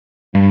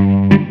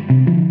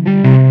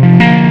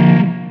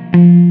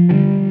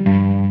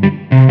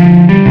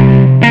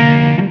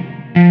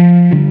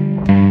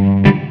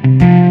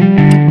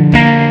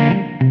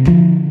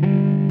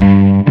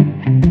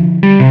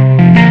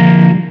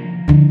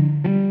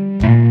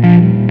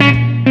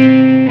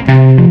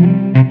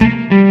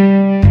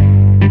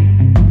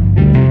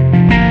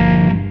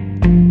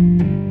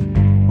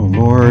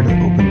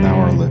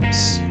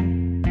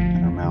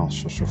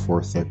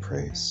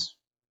grace.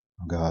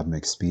 O God,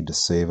 make speed to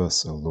save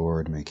us. O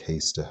Lord, make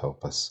haste to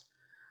help us.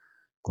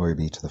 Glory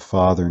be to the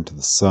Father, and to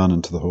the Son,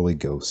 and to the Holy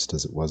Ghost,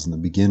 as it was in the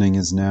beginning,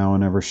 is now,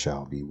 and ever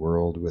shall be,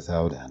 world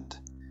without end.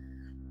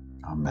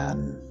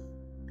 Amen.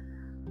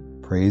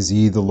 Praise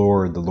ye the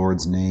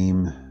Lord's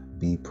name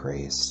be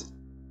praised.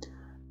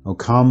 O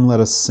come, let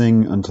us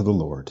sing unto the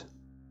Lord.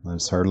 Let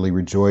us heartily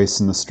rejoice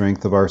in the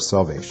strength of our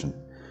salvation.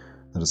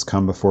 Let us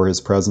come before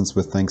his presence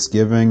with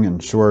thanksgiving,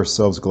 and show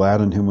ourselves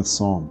glad in him with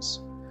psalms.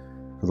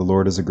 For the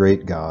Lord is a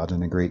great God,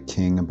 and a great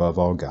King above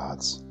all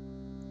gods.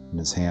 In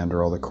his hand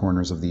are all the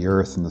corners of the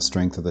earth, and the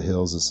strength of the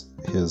hills is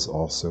his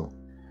also.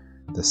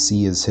 The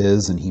sea is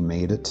his, and he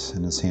made it,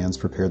 and his hands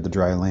prepared the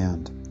dry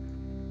land.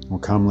 O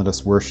come, let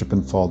us worship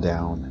and fall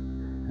down,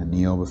 and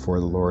kneel before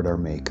the Lord our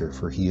Maker.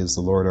 For he is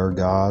the Lord our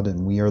God,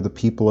 and we are the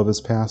people of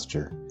his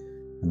pasture,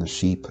 and the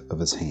sheep of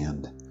his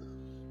hand.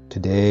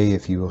 Today,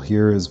 if you will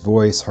hear his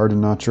voice,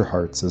 harden not your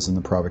hearts, as in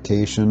the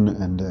provocation,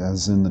 and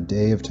as in the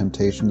day of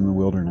temptation in the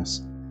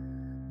wilderness,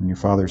 when your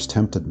fathers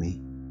tempted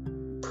me,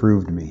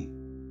 proved me,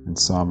 and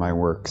saw my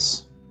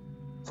works.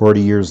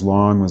 40 years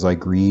long was I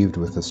grieved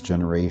with this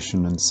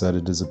generation, and said,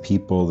 It is a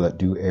people that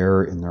do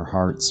err in their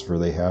hearts, for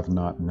they have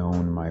not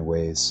known my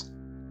ways.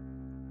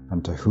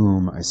 Unto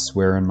whom I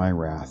swear in my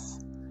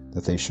wrath,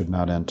 that they should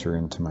not enter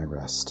into my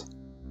rest.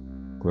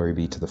 Glory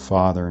be to the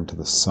Father, and to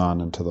the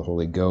Son, and to the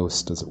Holy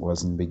Ghost, as it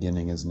was in the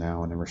beginning, is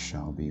now, and ever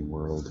shall be,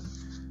 world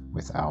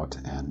without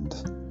end.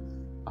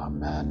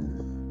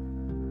 Amen.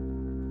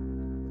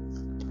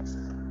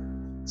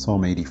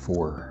 Psalm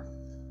 84.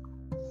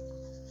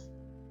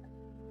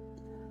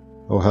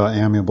 O how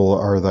amiable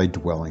are thy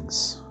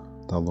dwellings,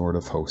 thou Lord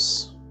of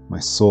hosts. My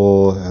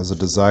soul has a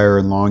desire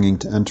and longing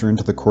to enter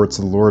into the courts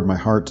of the Lord. My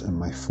heart and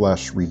my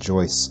flesh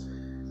rejoice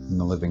in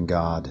the living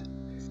God.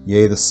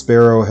 Yea, the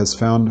sparrow has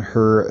found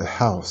her a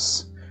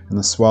house, and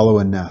the swallow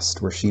a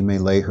nest, where she may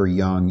lay her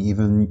young,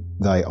 even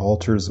thy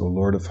altars, O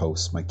Lord of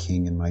hosts, my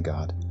King and my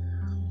God.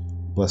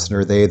 Blessed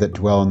are they that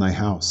dwell in thy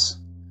house.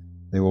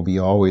 They will be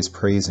always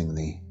praising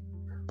thee.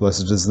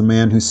 Blessed is the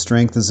man whose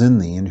strength is in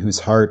thee, and whose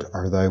heart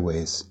are thy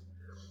ways,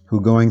 who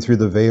going through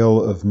the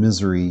vale of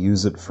misery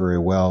use it for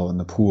a well, and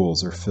the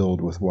pools are filled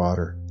with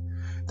water.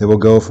 They will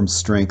go from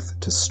strength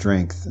to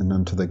strength, and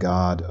unto the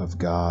God of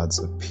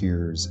gods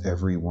appears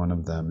every one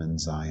of them in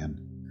Zion.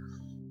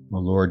 O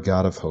Lord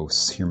God of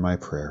hosts, hear my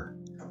prayer.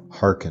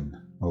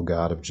 Hearken, O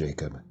God of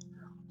Jacob.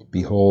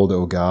 Behold,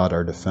 O God,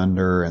 our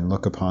defender, and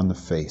look upon the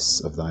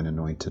face of thine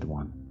anointed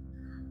one.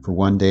 For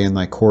one day in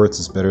thy courts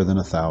is better than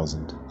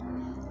 1,000.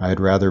 I had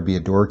rather be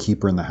a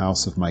doorkeeper in the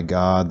house of my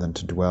God than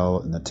to dwell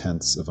in the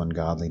tents of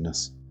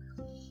ungodliness.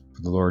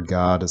 For the Lord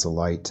God is a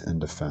light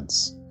and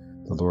defense.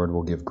 The Lord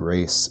will give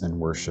grace and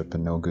worship,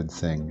 and no good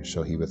thing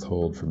shall he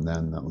withhold from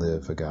them that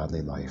live a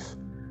godly life.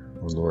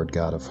 O Lord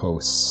God of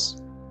hosts,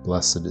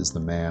 blessed is the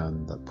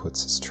man that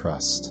puts his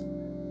trust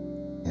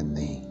in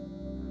thee.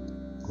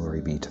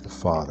 Glory be to the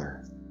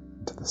Father,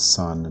 and to the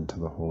Son, and to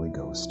the Holy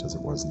Ghost, as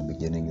it was in the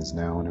beginning, is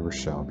now, and ever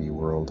shall be,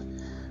 world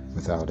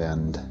without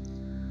end.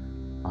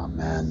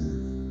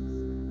 Amen.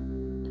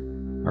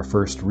 Our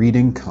first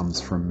reading comes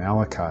from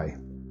Malachi,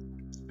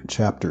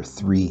 chapter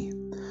 3,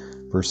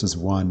 verses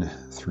 1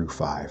 through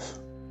 5.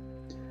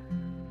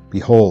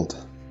 Behold,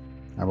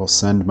 I will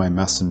send my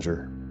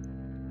messenger,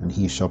 and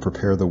he shall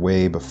prepare the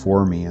way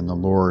before me, and the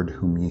Lord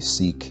whom ye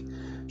seek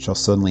shall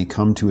suddenly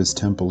come to his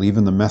temple,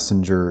 even the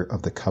messenger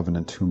of the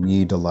covenant whom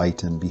ye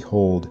delight in.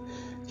 Behold,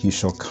 he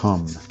shall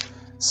come,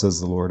 says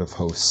the Lord of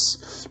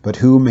hosts. But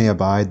who may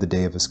abide the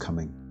day of his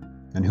coming?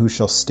 And who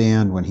shall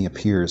stand when he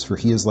appears? For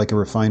he is like a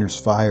refiner's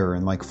fire,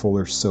 and like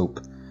fuller's soap.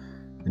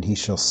 And he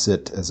shall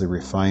sit as a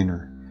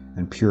refiner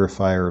and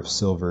purifier of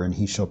silver, and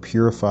he shall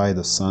purify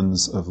the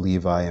sons of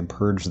Levi, and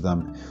purge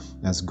them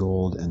as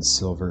gold and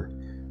silver,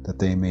 that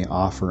they may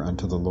offer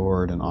unto the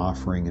Lord an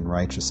offering in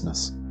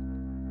righteousness.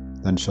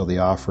 Then shall the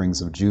offerings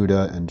of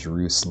Judah and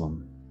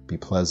Jerusalem be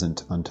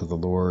pleasant unto the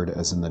Lord,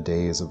 as in the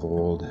days of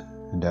old,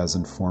 and as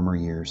in former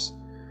years.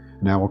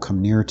 And I will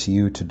come near to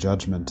you to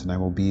judgment, and I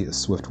will be a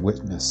swift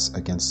witness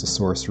against the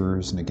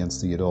sorcerers, and against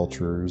the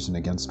adulterers, and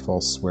against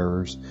false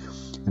swearers,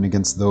 and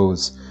against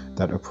those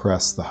that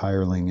oppress the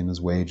hireling in his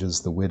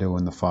wages, the widow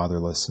and the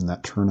fatherless, and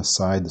that turn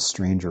aside the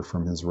stranger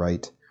from his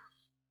right,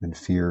 and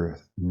fear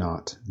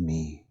not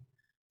me,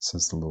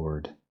 says the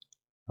Lord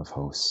of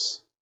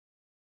hosts.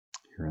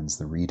 Here ends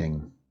the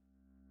reading.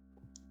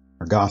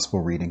 Our gospel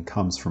reading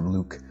comes from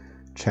Luke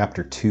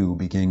chapter 2,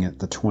 beginning at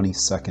the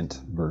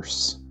 22nd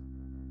verse.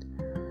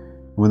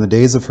 When the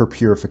days of her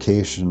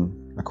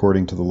purification,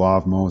 according to the law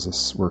of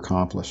Moses, were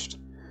accomplished,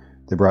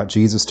 they brought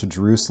Jesus to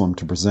Jerusalem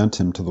to present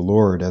him to the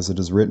Lord. As it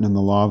is written in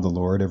the law of the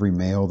Lord, every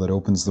male that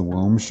opens the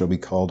womb shall be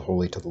called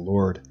holy to the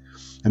Lord,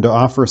 and to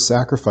offer a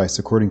sacrifice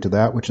according to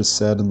that which is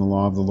said in the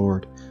law of the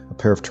Lord, a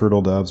pair of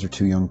turtle doves or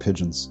 2 young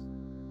pigeons.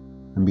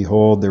 And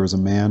behold, there was a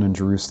man in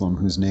Jerusalem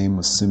whose name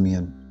was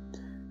Simeon,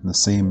 and the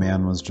same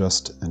man was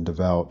just and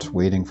devout,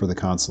 waiting for the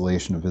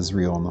consolation of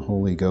Israel, and the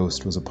Holy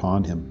Ghost was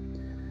upon him.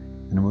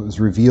 And it was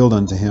revealed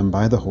unto him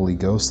by the Holy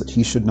Ghost that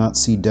he should not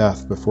see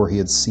death before he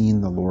had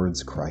seen the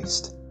Lord's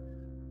Christ.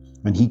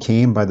 And he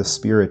came by the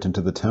Spirit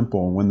into the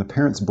temple. And when the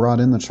parents brought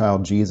in the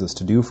child Jesus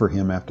to do for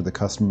him after the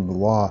custom of the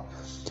law,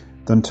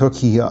 then took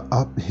he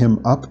him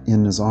up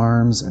in his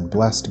arms and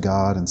blessed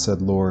God and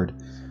said, Lord,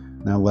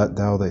 now let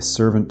thou thy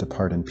servant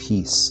depart in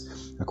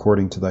peace,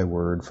 according to thy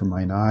word. For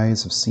mine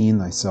eyes have seen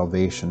thy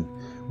salvation,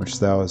 which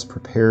thou hast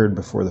prepared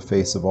before the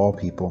face of all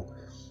people,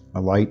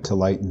 a light to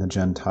lighten the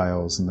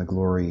Gentiles and the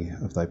glory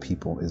of thy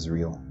people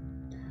Israel.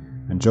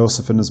 And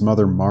Joseph and his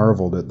mother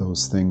marveled at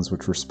those things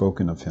which were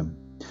spoken of him.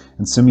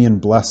 And Simeon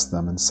blessed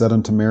them, and said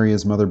unto Mary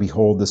his mother,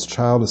 Behold, this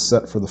child is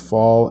set for the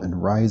fall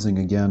and rising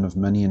again of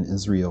many in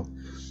Israel,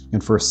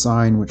 and for a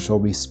sign which shall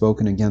be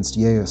spoken against,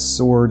 yea, a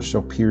sword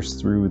shall pierce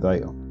through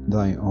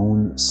thy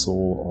own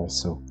soul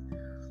also,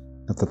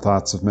 that the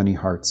thoughts of many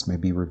hearts may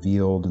be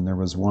revealed. And there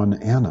was one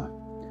Anna,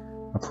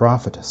 a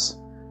prophetess,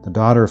 the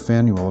daughter of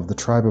Phanuel of the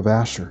tribe of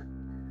Asher.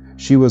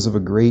 She was of a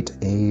great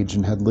age,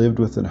 and had lived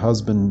with a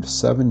husband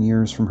 7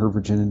 years from her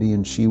virginity,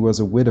 and she was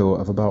a widow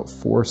of about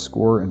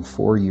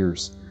 84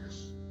 years,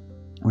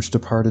 which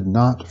departed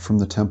not from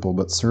the temple,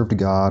 but served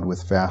God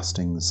with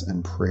fastings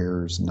and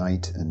prayers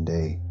night and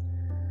day.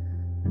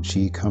 And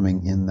she,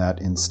 coming in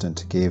that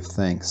instant, gave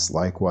thanks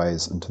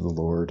likewise unto the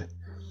Lord,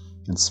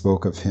 and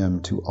spoke of him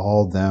to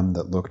all them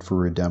that looked for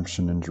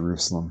redemption in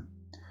Jerusalem.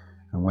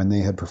 And when they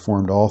had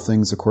performed all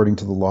things according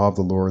to the law of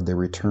the Lord, they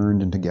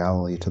returned into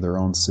Galilee to their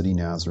own city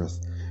Nazareth.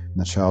 And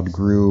the child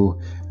grew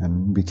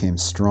and became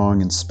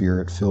strong in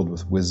spirit, filled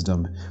with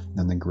wisdom,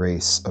 and the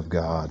grace of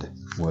God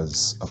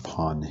was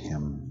upon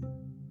him.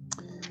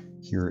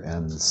 Here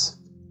ends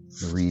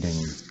the reading.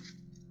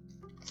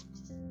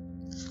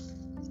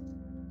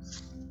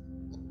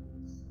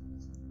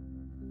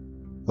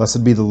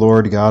 Blessed be the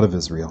Lord God of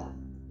Israel,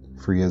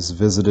 for he has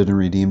visited and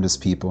redeemed his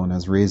people, and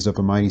has raised up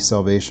a mighty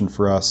salvation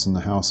for us in the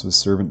house of his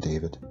servant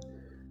David,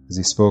 as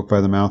he spoke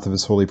by the mouth of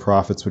his holy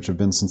prophets, which have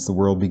been since the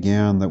world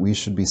began, that we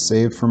should be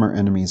saved from our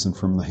enemies and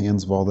from the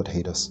hands of all that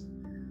hate us,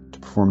 to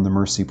perform the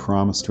mercy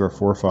promised to our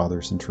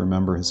forefathers, and to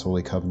remember his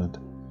holy covenant,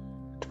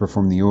 to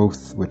perform the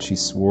oath which he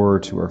swore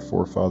to our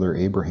forefather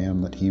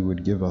Abraham, that he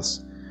would give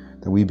us,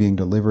 that we, being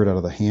delivered out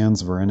of the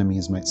hands of our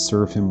enemies, might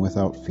serve him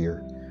without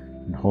fear,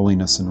 in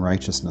holiness and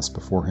righteousness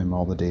before him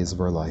all the days of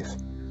our life.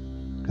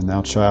 And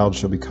thou, child,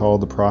 shalt be called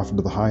the prophet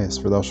of the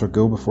highest, for thou shalt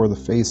go before the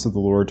face of the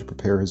Lord to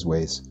prepare his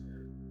ways,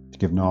 to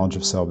give knowledge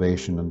of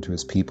salvation unto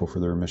his people for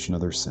the remission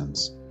of their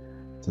sins,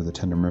 through the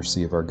tender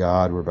mercy of our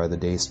God, whereby the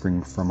day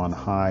spring from on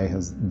high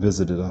has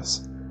visited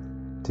us,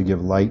 to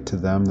give light to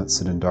them that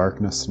sit in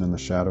darkness and in the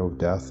shadow of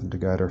death, and to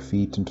guide our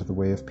feet into the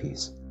way of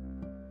peace.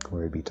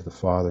 Glory be to the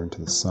Father, and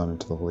to the Son, and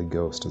to the Holy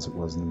Ghost, as it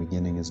was in the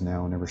beginning, is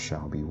now, and ever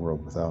shall be,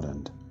 world without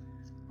end.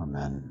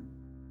 Amen.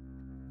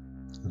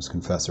 Let us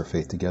confess our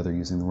faith together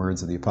using the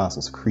words of the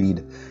Apostles'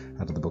 Creed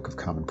out of the Book of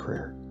Common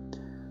Prayer.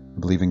 I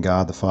believe in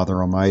God, the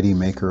Father Almighty,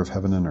 maker of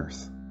heaven and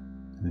earth,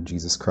 and in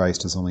Jesus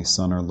Christ, his only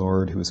Son, our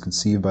Lord, who was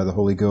conceived by the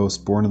Holy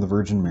Ghost, born of the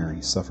Virgin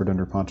Mary, suffered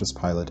under Pontius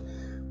Pilate,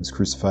 was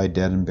crucified,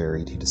 dead, and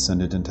buried. He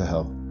descended into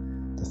hell.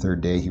 The third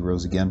day he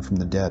rose again from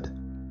the dead.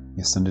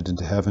 He ascended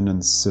into heaven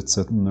and sits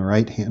at the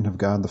right hand of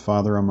God, the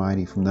Father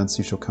Almighty. From thence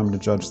he shall come to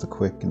judge the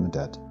quick and the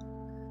dead.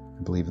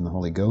 I believe in the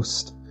Holy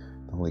Ghost,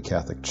 the Holy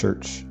Catholic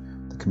Church,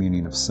 the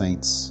communion of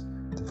saints,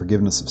 the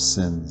forgiveness of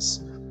sins,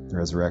 the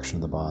resurrection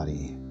of the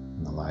body,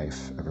 and the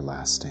life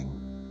everlasting.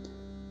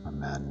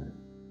 Amen.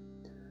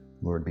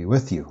 Lord be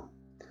with you,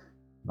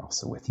 and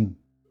also with you.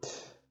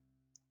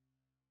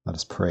 Let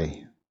us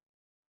pray.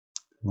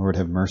 Lord,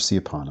 have mercy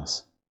upon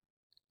us.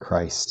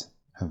 Christ,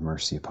 have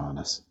mercy upon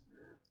us.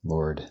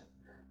 Lord,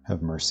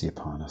 have mercy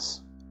upon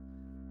us.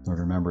 Lord,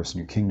 remember us in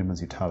your kingdom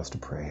as you taught us to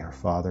pray. Our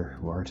Father,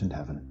 who art in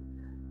heaven,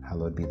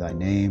 hallowed be thy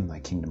name, thy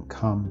kingdom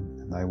come,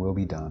 and thy will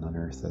be done on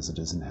earth as it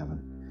is in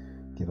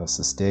heaven. Give us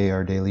this day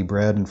our daily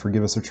bread, and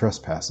forgive us our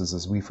trespasses,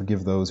 as we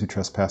forgive those who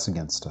trespass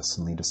against us.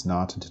 And lead us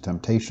not into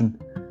temptation,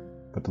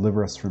 but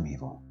deliver us from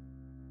evil.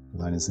 For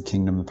thine is the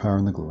kingdom, the power,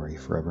 and the glory,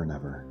 forever and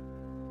ever.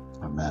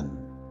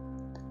 Amen.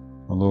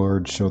 O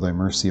Lord, show thy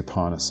mercy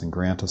upon us, and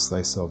grant us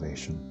thy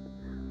salvation.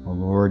 O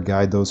Lord,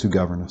 guide those who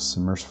govern us,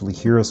 and mercifully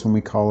hear us when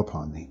we call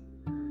upon thee.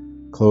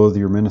 Clothe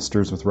your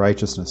ministers with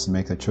righteousness, and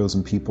make thy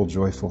chosen people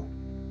joyful.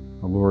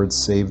 O Lord,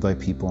 save thy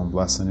people and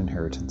bless thine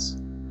inheritance.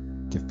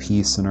 Give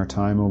peace in our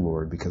time, O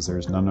Lord, because there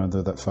is none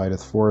other that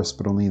fighteth for us,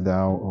 but only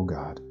thou, O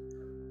God.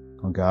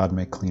 O God,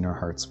 make clean our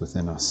hearts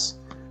within us,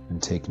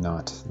 and take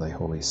not thy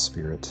Holy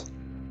Spirit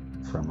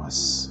from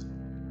us.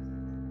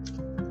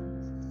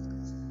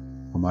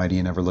 Almighty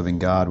and ever-living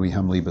God, we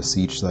humbly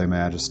beseech thy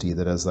majesty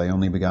that as thy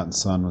only begotten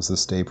Son was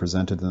this day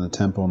presented in the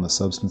temple in the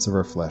substance of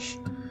our flesh,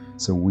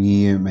 so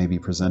we may be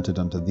presented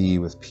unto thee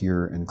with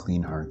pure and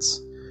clean hearts.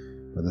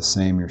 By the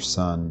same your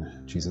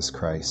Son, Jesus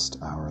Christ,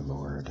 our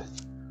Lord.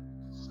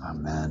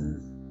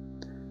 Amen.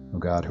 O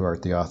God, who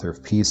art the author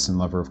of peace and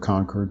lover of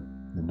concord,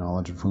 in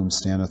knowledge of whom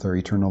standeth our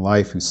eternal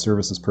life, whose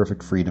service is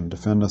perfect freedom,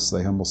 defend us,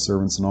 thy humble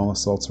servants, in all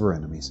assaults of our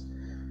enemies,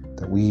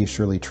 that we,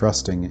 surely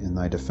trusting in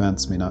thy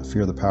defense, may not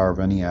fear the power of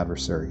any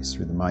adversaries,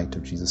 through the might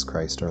of Jesus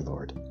Christ our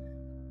Lord.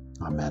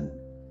 Amen.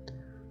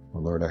 O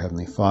Lord, our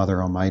Heavenly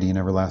Father, Almighty and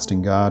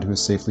everlasting God, who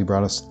has safely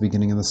brought us to the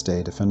beginning of this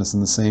day, defend us in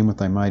the same with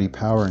thy mighty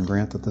power, and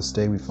grant that this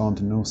day we fall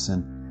into no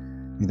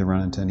sin, neither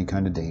run into any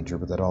kind of danger,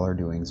 but that all our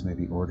doings may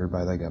be ordered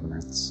by thy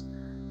governance,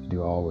 to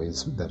do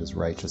always that is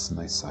righteous in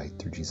thy sight,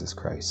 through Jesus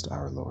Christ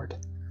our Lord.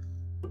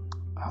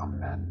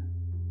 Amen.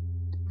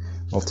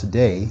 Well,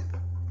 today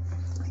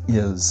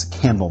is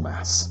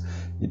Candlemas.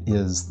 It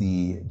is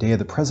the day of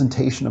the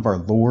presentation of our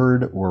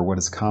Lord, or what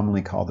is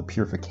commonly called the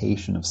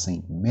purification of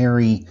St.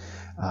 Mary.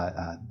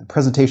 The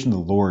presentation of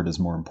the Lord is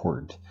more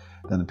important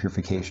than the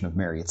purification of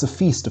Mary. It's a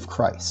feast of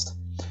Christ.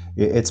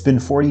 It's been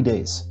 40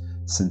 days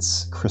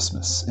since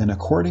Christmas, and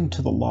according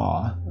to the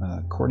law,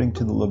 according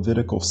to the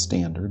Levitical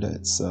standard,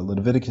 it's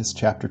Leviticus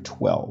chapter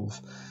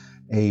 12,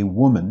 a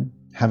woman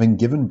having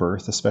given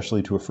birth,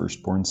 especially to a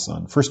firstborn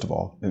son. First of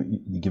all,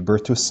 you give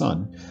birth to a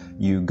son,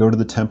 you go to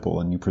the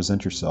temple and you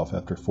present yourself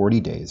after 40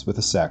 days with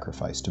a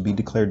sacrifice to be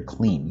declared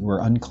clean. You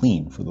are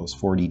unclean for those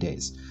 40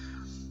 days.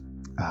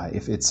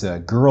 If it's a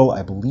girl,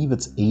 I believe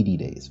it's 80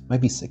 days.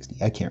 Might be 60.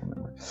 I can't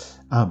remember.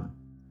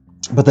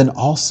 But then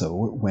also,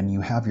 when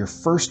you have your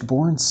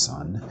firstborn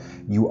son,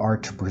 you are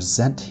to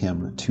present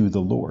him to the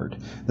Lord.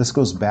 This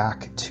goes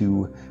back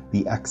to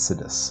the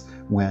Exodus,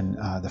 when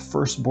the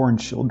firstborn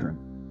children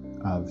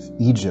of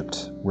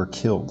Egypt were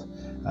killed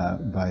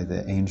by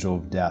the angel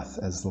of death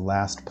as the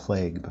last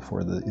plague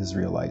before the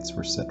Israelites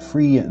were set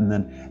free. And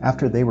then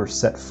after they were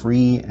set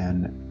free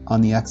and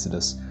on the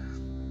Exodus,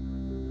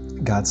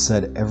 God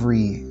said,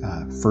 every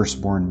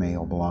firstborn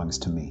male belongs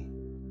to me.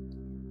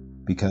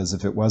 Because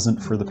if it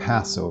wasn't for the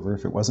Passover,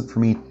 if it wasn't for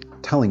me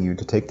telling you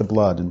to take the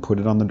blood and put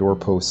it on the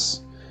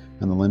doorposts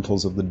and the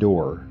lintels of the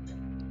door,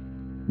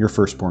 your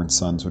firstborn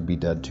sons would be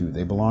dead too.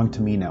 They belong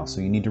to me now,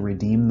 so you need to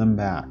redeem them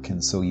back.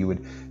 And so you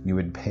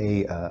would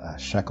pay a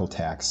shekel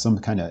tax, some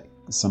kind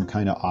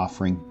of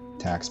offering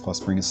tax, plus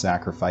bring a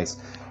sacrifice,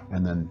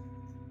 and then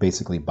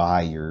basically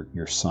buy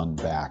your son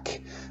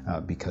back,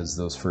 because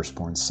those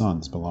firstborn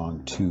sons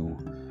belong to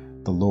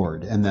the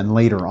Lord. And then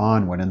later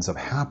on, what ends up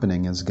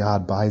happening is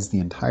God buys the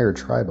entire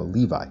tribe of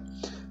Levi.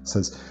 It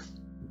says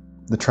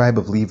the tribe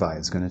of Levi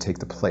is going to take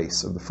the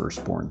place of the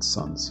firstborn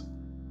sons,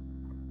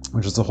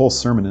 which is a whole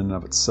sermon in and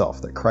of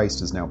itself, that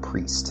Christ is now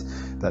priest,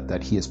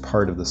 that he is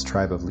part of this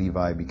tribe of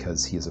Levi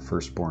because he is a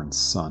firstborn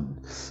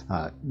son,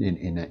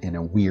 in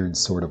a weird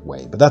sort of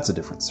way. But that's a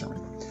different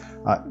sermon.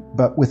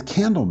 But with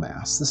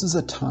Candlemas, this is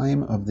a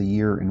time of the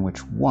year in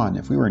which, one,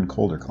 if we were in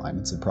colder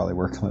climates, it'd probably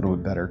work a little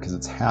bit better because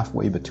it's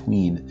halfway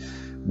between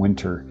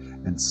winter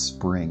and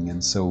spring.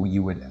 And so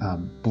you would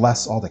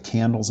bless all the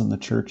candles in the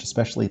church,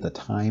 especially at the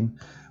time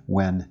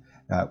when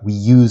we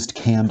used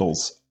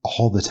candles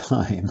all the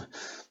time.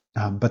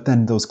 But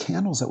then those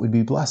candles that would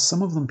be blessed,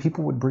 some of them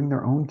people would bring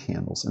their own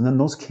candles. And then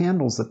those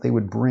candles that they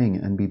would bring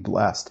and be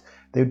blessed,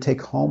 they would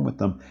take home with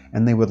them,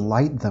 and they would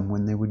light them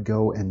when they would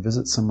go and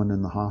visit someone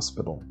in the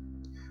hospital,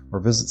 or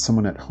visit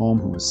someone at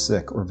home who was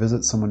sick, or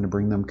visit someone to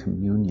bring them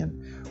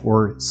communion,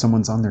 or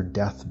someone's on their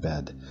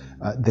deathbed.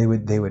 They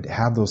would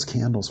have those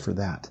candles for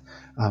that,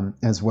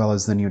 as well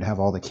as then you'd have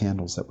all the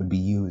candles that would be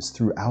used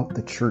throughout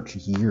the church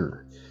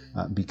year.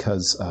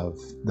 Because of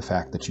the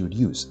fact that you would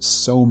use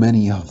so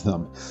many of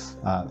them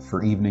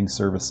for evening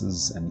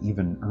services and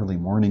even early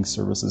morning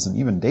services and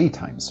even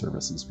daytime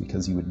services,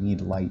 because you would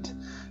need light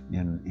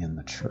in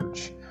the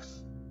church.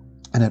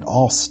 And it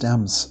all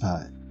stems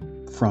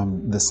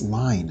from this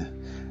line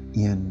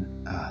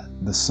in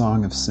the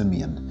Song of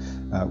Simeon,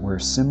 where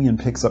Simeon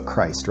picks up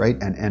Christ, right?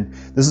 And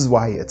this is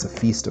why it's a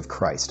feast of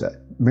Christ.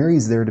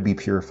 Mary's there to be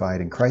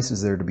purified and Christ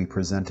is there to be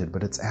presented,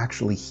 but it's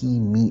actually he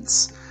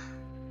meets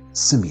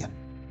Simeon.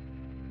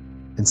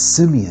 And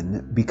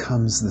Simeon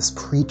becomes this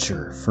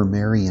preacher for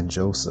Mary and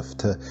Joseph,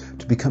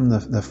 to become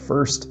the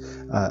first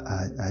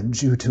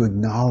Jew to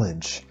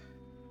acknowledge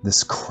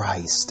this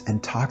Christ,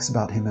 and talks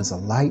about him as a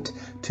light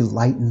to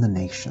lighten the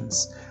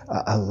nations,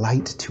 a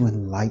light to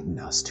enlighten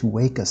us, to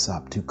wake us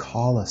up, to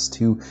call us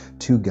to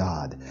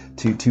God,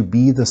 to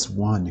be this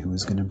one who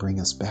is going to bring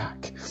us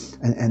back.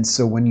 And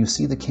so when you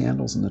see the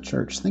candles in the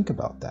church, think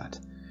about that.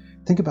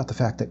 Think about the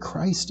fact that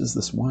Christ is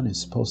this one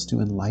who's supposed to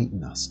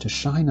enlighten us, to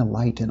shine a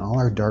light in all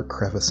our dark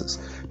crevices,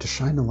 to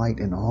shine a light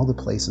in all the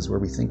places where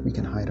we think we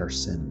can hide our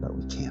sin, but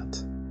we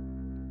can't,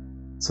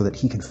 so that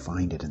he can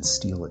find it and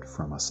steal it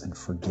from us and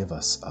forgive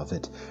us of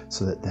it,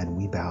 so that then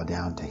we bow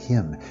down to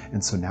him.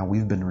 And so now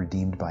we've been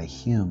redeemed by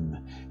him,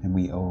 and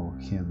we owe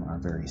him our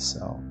very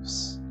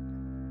selves.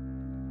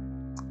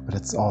 But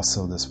it's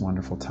also this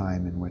wonderful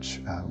time in which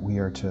we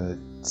are to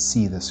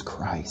see this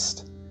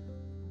Christ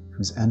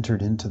who's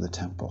entered into the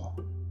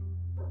temple.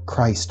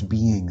 Christ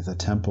being the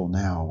temple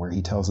now, where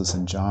he tells us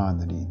in John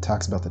that he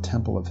talks about the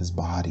temple of his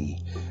body.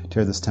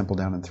 Tear this temple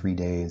down in 3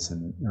 days,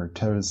 or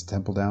tear this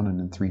temple down, and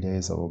in 3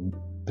 days I will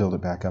build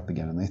it back up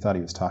again. And they thought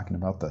he was talking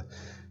about the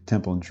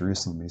temple in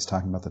Jerusalem. He's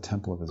talking about the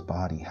temple of his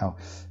body, how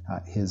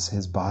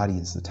his body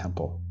is the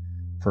temple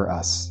for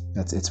us.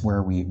 It's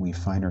where we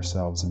find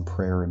ourselves in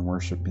prayer and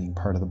worship, being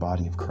part of the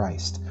body of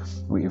Christ.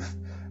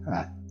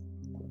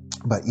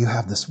 But you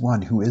have this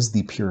one who is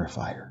the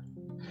purifier.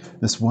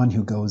 This one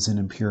who goes in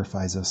and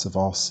purifies us of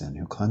all sin,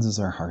 who cleanses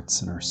our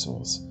hearts and our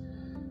souls.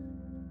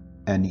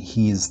 And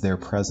he is there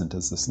present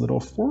as this little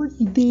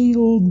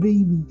 40-day-old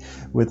baby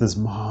with his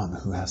mom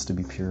who has to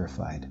be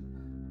purified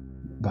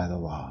by the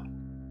law.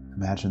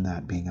 Imagine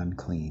that, being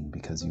unclean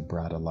because you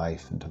brought a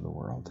life into the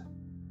world.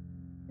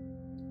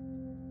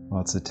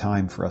 Well, it's a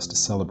time for us to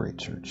celebrate,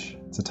 church.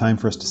 It's a time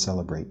for us to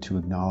celebrate, to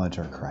acknowledge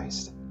our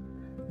Christ.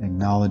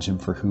 Acknowledge him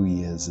for who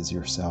he is as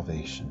your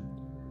salvation,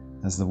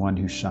 as the one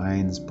who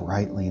shines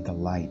brightly the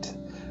light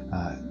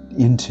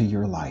into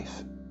your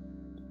life,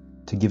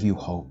 to give you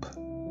hope,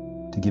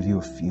 to give you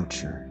a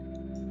future,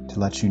 to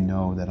let you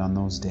know that on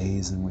those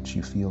days in which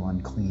you feel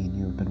unclean,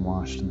 you have been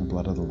washed in the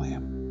blood of the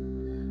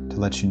Lamb, to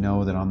let you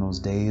know that on those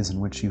days in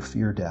which you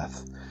fear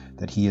death,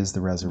 that he is the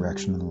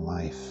resurrection and the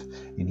life,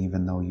 and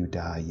even though you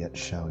die, yet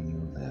shall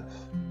you live.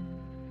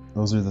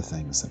 Those are the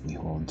things that we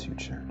hold to,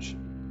 church.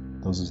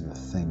 Those are the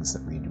things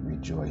that we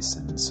rejoice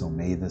in. And so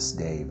may this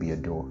day be a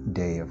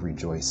day of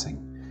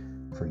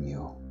rejoicing for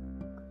you.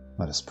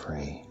 Let us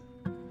pray.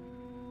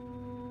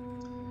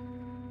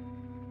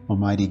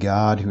 Almighty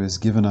God, who has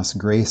given us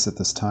grace at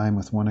this time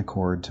with one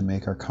accord to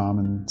make our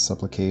common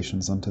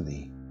supplications unto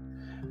thee,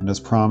 and has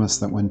promised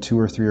that when 2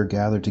 or 3 are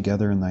gathered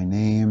together in thy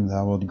name,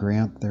 thou wilt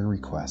grant their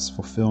requests.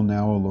 Fulfill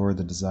now, O Lord,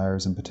 the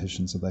desires and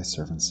petitions of thy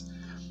servants,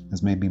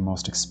 as may be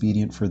most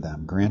expedient for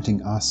them,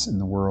 granting us in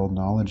the world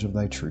knowledge of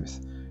thy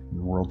truth, in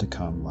the world to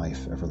come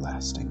life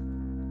everlasting.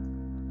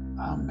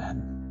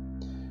 Amen.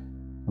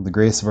 Well, the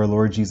grace of our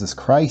Lord Jesus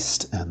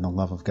Christ and the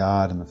love of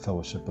God and the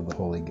fellowship of the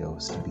Holy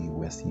Ghost be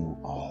with you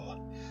all.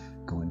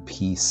 Go in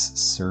peace,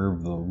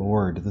 serve the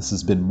Lord. This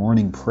has been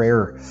morning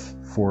prayer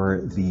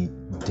for the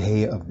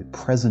day of the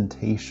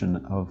presentation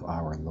of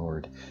our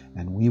Lord.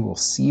 And we will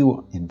see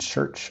you in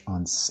church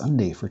on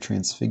Sunday for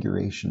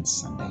Transfiguration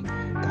Sunday.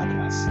 God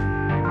bless.